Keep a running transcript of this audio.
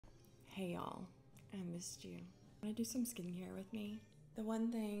Hey y'all, I missed you. Want to do some skincare with me? The one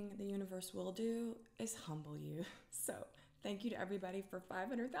thing the universe will do is humble you. So thank you to everybody for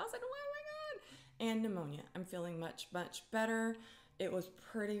 500,000. Oh my God. And pneumonia. I'm feeling much better. It was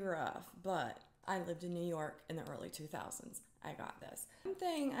pretty rough, but I lived in New York in the early 2000s. I got this. One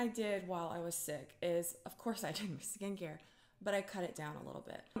thing I did while I was sick is, of course I did my skincare, but I cut it down a little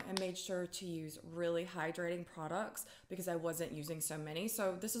bit. I made sure to use really hydrating products because I wasn't using so many.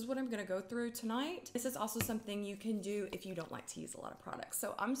 So this is what I'm gonna go through tonight. This is also something you can do if you don't like to use a lot of products.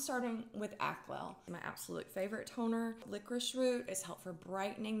 So I'm starting with Ackwell, my absolute favorite toner. Licorice root is helpful for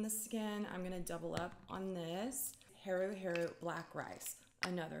brightening the skin. I'm gonna double up on this. Haru Haru Black Rice,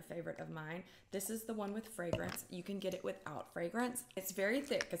 another favorite of mine. This is the one with fragrance. You can get it without fragrance. It's very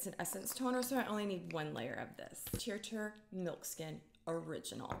thick. It's an essence toner, so I only need one layer of this. Cheer Milk Skin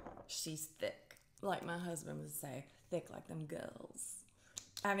Original. She's thick. Like my husband would say, thick like them girls.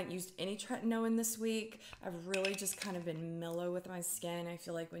 I haven't used any tretinoin this week. I've really just kind of been mellow with my skin. I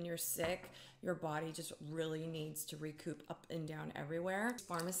feel like when you're sick, your body just really needs to recoup up and down everywhere.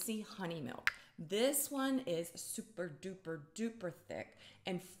 Pharmacy Honey Milk. This one is super duper thick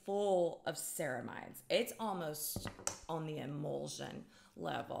and full of ceramides. It's almost on the emulsion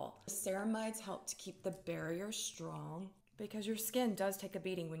level. Ceramides help to keep the barrier strong because your skin does take a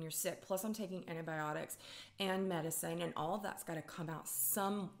beating when you're sick. Plus I'm taking antibiotics and medicine, and all of that's got to come out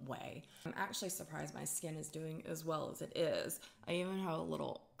some way. I'm actually surprised my skin is doing as well as it is. I even have a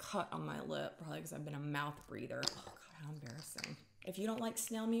little cut on my lip, probably because I've been a mouth breather. Oh God, how embarrassing. If you don't like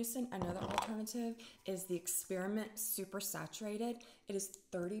snail mucin, another alternative is the Experiment Super Saturated. It is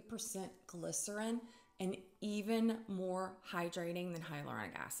 30% glycerin and even more hydrating than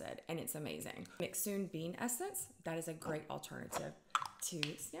hyaluronic acid, and it's amazing. Mixon Bean Essence, that is a great alternative to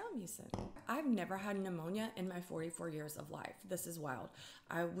snail mucin. I've never had pneumonia in my 44 years of life. This is wild.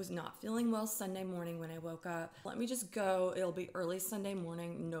 I was not feeling well Sunday morning when I woke up. Let me just go. It'll be early Sunday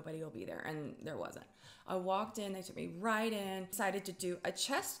morning. Nobody will be there, and there wasn't. I walked in, they took me right in, decided to do a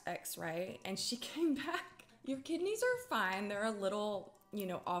chest x-ray, and she came back. Your kidneys are fine. They're a little,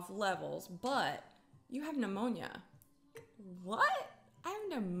 off levels, but you have pneumonia. What? I have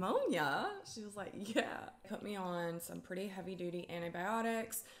pneumonia? She was like, yeah. Put me on some pretty heavy duty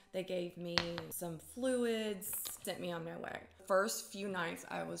antibiotics. They gave me some fluids, sent me on my way. First few nights,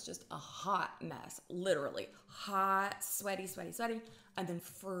 I was just a hot mess, literally hot, sweaty, and then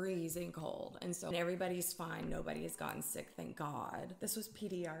freezing cold. And so everybody's fine. Nobody has gotten sick, thank God. This was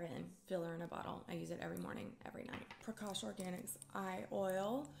PDRN, filler in a bottle. I use it every morning, every night. Prakash Organics Eye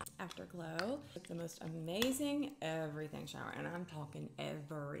Oil, Afterglow. The most amazing everything shower, and I'm talking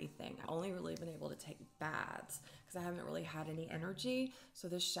everything. I've only really been able to take baths because I haven't really had any energy. So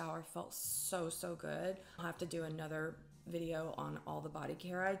this shower felt so good. I'll have to do another video on all the body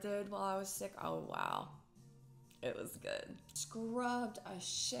care I did while I was sick. Oh wow, it was good. Scrubbed, I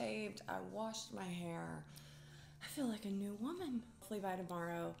shaved, I washed my hair. I feel like a new woman. Hopefully by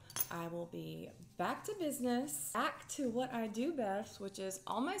tomorrow I will be back to business, back to what I do best, which is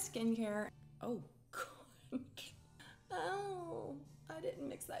all my skincare. Oh God. Oh, I didn't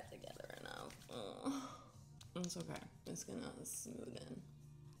mix that together enough. Oh. It's okay, it's gonna smooth in.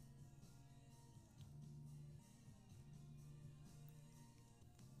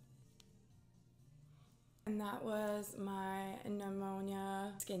 And that was my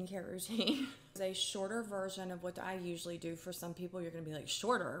pneumonia skincare routine. It's a shorter version of what I usually do. For some people, you're gonna be like,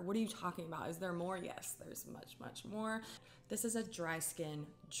 shorter? What are you talking about? Is there more? Yes, there's much more. This is a dry skin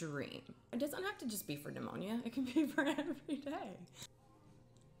dream. It doesn't have to just be for pneumonia. It can be for every day.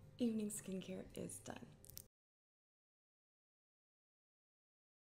 Evening skincare is done.